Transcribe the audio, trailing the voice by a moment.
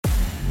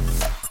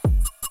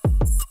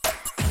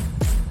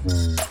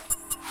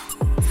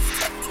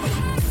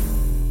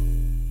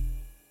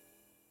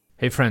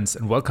Hey friends,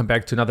 and welcome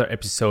back to another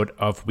episode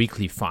of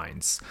Weekly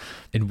Finds.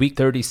 In week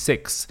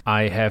 36,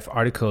 I have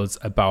articles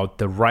about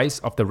the rise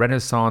of the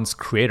Renaissance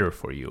creator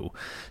for you,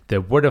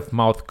 the word of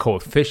mouth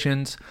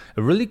coefficient,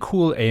 a really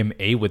cool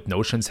AMA with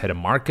Notion's head of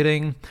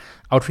marketing,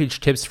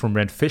 outreach tips from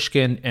Rand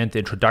Fishkin, and the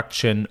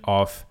introduction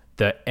of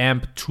the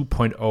AMP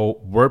 2.0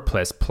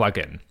 WordPress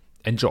plugin.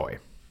 Enjoy.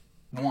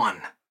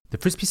 1. The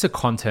first piece of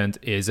content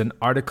is an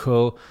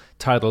article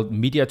titled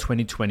Media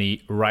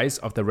 2020 Rise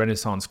of the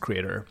Renaissance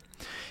Creator.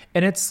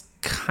 And it's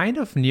kind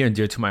of near and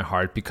dear to my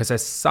heart because I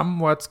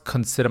somewhat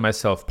consider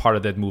myself part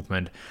of that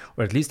movement,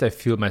 or at least I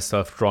feel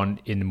myself drawn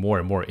in more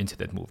and more into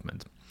that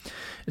movement.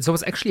 And so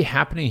what's actually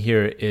happening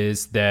here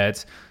is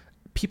that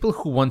people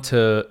who want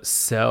to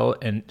sell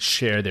and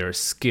share their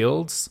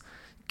skills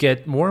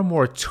get more and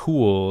more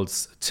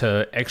tools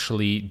to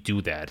actually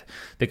do that.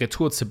 They get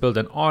tools to build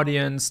an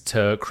audience,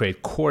 to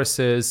create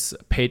courses,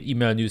 paid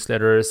email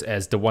newsletters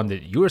as the one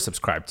that you're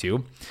subscribed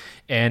to,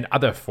 and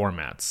other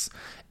formats.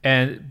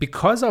 And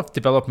because of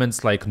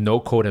developments like no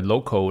code and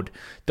low code,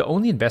 the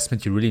only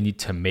investment you really need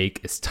to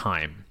make is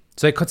time.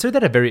 So I consider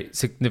that a very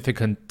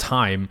significant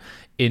time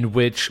in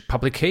which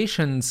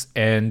publications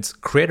and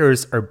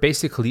creators are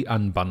basically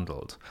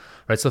unbundled.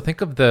 Right? So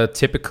think of the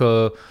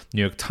typical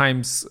New York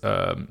Times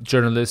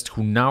journalist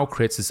who now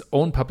creates his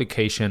own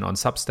publication on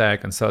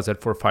Substack and sells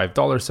it for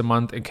 $5 a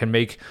month and can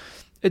make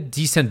a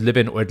decent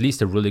living or at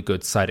least a really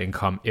good side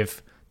income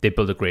if they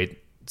build a great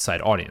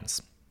side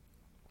audience.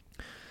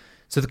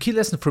 So the key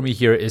lesson for me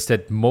here is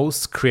that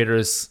most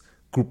creators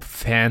group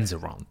fans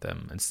around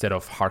them instead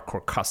of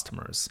hardcore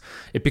customers.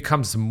 It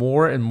becomes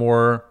more and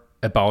more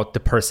about the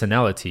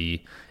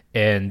personality,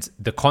 and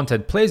the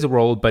content plays a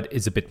role, but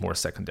is a bit more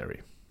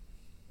secondary.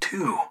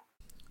 2.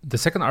 The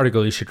second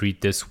article you should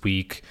read this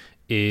week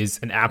is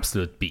an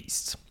absolute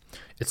beast.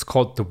 It's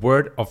called The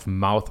Word of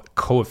Mouth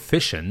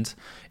Coefficient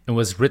and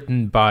was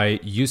written by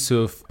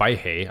Yusuf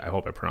Baihay, I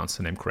hope I pronounced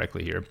the name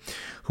correctly here,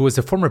 who is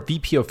a former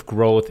VP of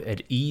growth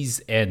at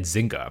Ease and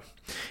Zynga.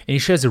 And he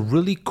shares a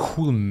really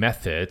cool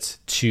method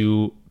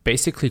to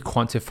basically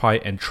quantify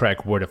and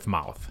track word of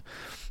mouth.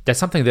 That's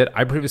something that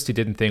I previously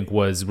didn't think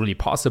was really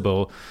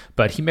possible,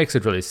 but he makes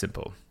it really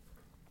simple.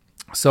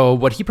 So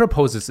what he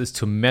proposes is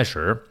to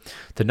measure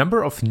the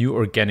number of new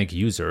organic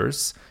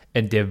users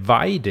and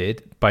divide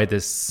it by the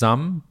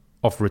sum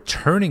of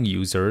returning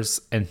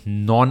users and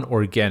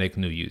non-organic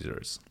new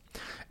users.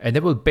 And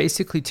that will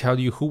basically tell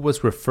you who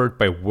was referred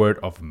by word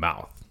of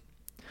mouth.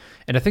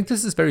 And I think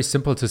this is very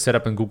simple to set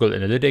up in Google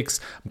Analytics.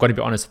 I'm going to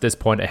be honest, at this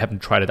point, I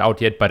haven't tried it out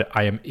yet, but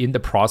I am in the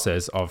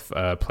process of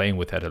playing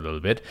with that a little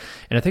bit.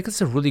 And I think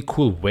it's a really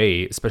cool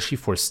way, especially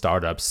for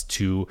startups,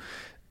 to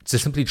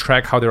simply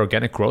track how their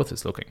organic growth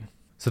is looking.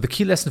 So the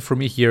key lesson for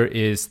me here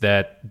is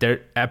that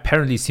there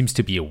apparently seems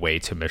to be a way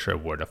to measure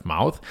word of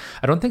mouth.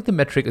 I don't think the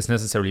metric is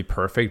necessarily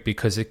perfect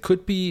because it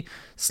could be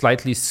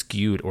slightly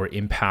skewed or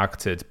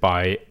impacted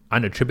by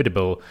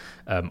unattributable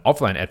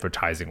offline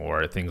advertising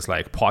or things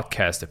like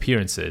podcast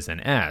appearances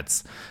and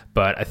ads.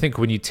 But I think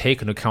when you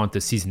take into account the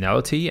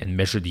seasonality and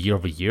measure the year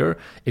over year,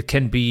 it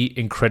can be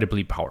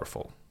incredibly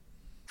powerful.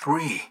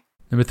 3.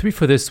 Number 3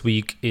 for this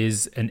week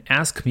is an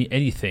Ask Me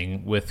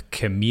Anything with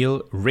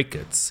Camille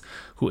Ricketts,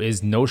 who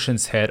is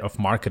Notion's head of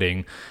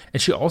marketing. And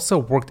she also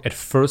worked at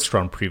First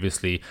Round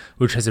previously,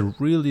 which has a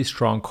really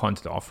strong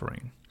content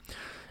offering.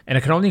 And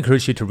I can only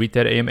encourage you to read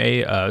that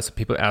AMA. So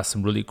people ask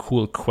some really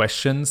cool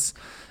questions.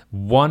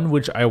 One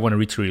which I want to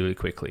read really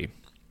quickly.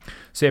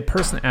 So a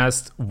person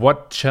asked,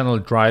 what channel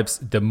drives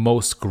the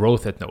most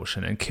growth at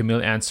Notion? And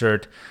Camille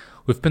answered,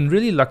 we've been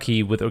really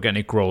lucky with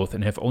organic growth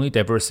and have only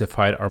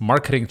diversified our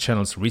marketing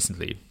channels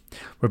recently.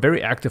 We're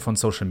very active on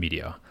social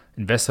media,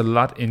 invest a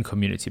lot in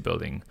community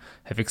building,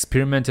 have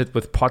experimented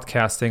with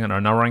podcasting and are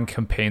now running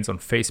campaigns on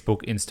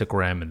Facebook,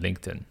 Instagram, and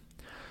LinkedIn.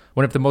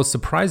 One of the most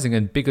surprising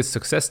and biggest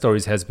success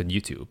stories has been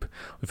YouTube.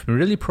 We've been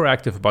really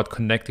proactive about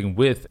connecting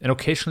with and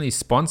occasionally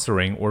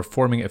sponsoring or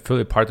forming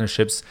affiliate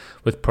partnerships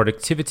with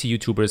productivity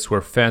YouTubers who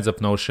are fans of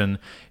Notion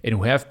and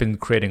who have been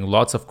creating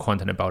lots of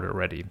content about it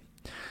already.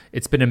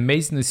 It's been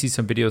amazing to see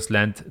some videos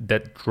land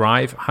that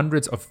drive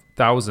hundreds of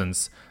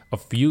thousands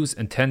of views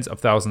and tens of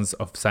thousands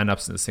of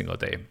signups in a single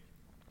day.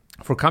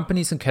 For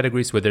companies and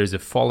categories where there is a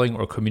following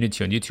or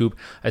community on YouTube,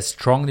 I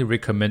strongly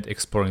recommend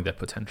exploring that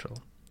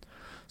potential.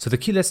 So the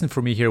key lesson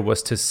for me here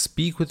was to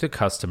speak with your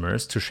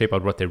customers to shape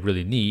out what they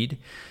really need.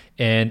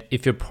 And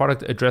if your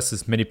product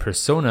addresses many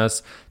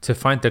personas, to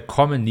find their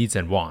common needs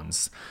and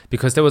wants.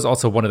 Because that was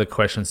also one of the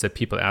questions that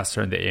people asked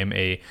her in the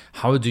AMA.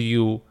 How do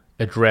you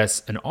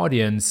address an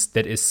audience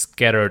that is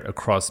scattered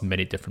across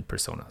many different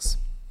personas?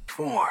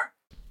 4.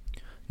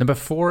 Number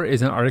 4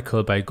 is an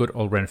article by good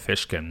old Rand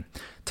Fishkin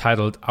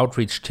titled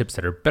Outreach Tips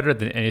That Are Better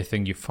Than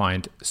Anything You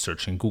Find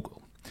Searching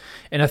Google.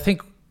 And I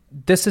think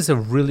this is a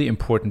really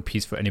important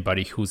piece for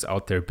anybody who's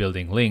out there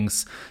building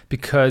links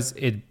because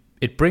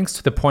it brings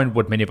to the point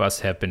what many of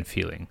us have been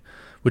feeling,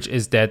 which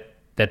is that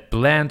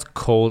bland,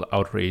 cold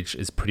outreach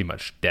is pretty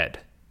much dead.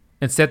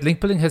 Instead, link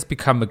building has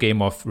become a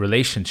game of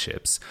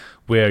relationships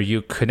where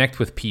you connect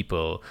with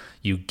people,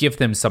 you give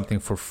them something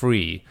for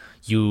free,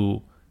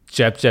 you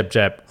jab, jab,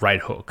 jab,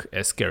 right hook,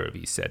 as Gary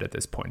Vee said at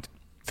this point.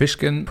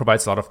 Fishkin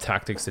provides a lot of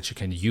tactics that you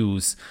can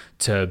use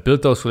to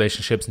build those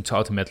relationships and to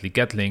ultimately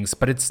get links,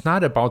 but it's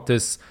not about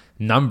this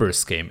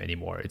numbers game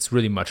anymore. It's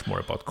really much more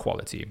about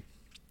quality.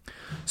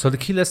 So the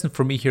key lesson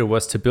for me here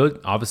was to build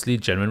obviously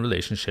genuine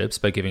relationships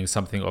by giving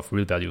something of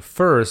real value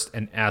first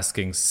and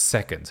asking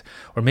second,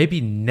 or maybe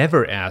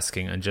never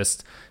asking and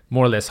just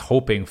more or less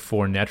hoping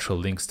for natural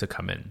links to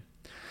come in.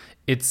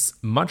 It's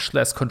much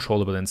less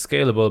controllable and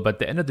scalable, but at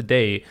the end of the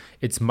day,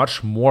 it's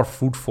much more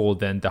fruitful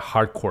than the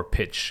hardcore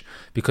pitch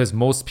because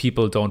most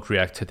people don't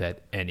react to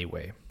that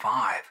anyway.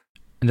 5,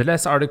 And the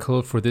last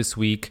article for this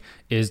week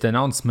is the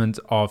announcement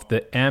of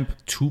the AMP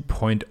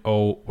 2.0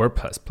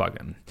 WordPress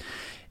plugin.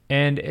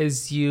 And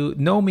as you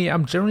know me,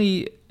 I'm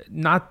generally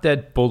not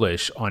that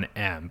bullish on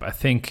AMP. I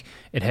think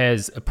it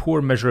has a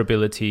poor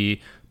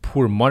measurability,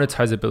 poor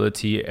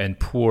monetizability, and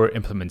poor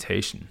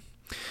implementation.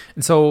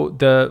 And so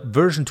the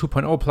version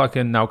 2.0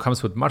 plugin now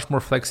comes with much more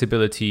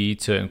flexibility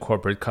to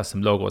incorporate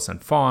custom logos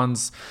and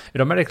fonts.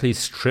 It automatically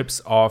strips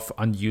off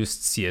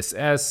unused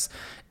CSS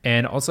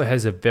and also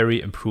has a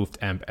very improved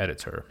AMP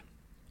editor.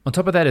 On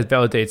top of that, it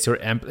validates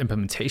your AMP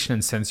implementation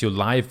and sends you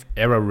live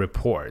error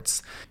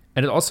reports.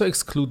 And it also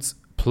excludes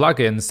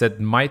plugins that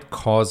might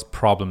cause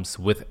problems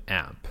with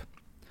AMP.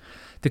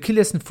 The key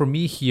lesson for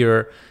me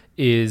here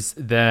is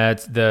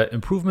that the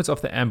improvements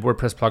of the AMP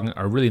WordPress plugin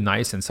are really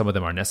nice and some of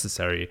them are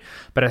necessary,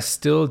 but I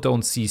still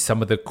don't see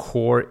some of the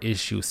core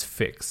issues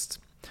fixed.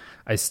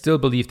 I still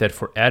believe that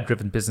for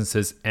ad-driven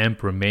businesses,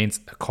 AMP remains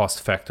a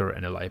cost factor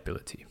and a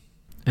liability.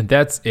 And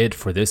that's it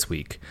for this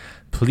week.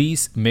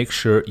 Please make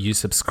sure you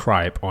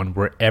subscribe on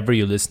wherever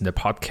you listen to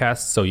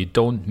podcasts so you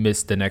don't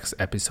miss the next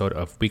episode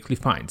of Weekly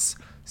Finds.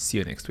 See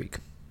you next week.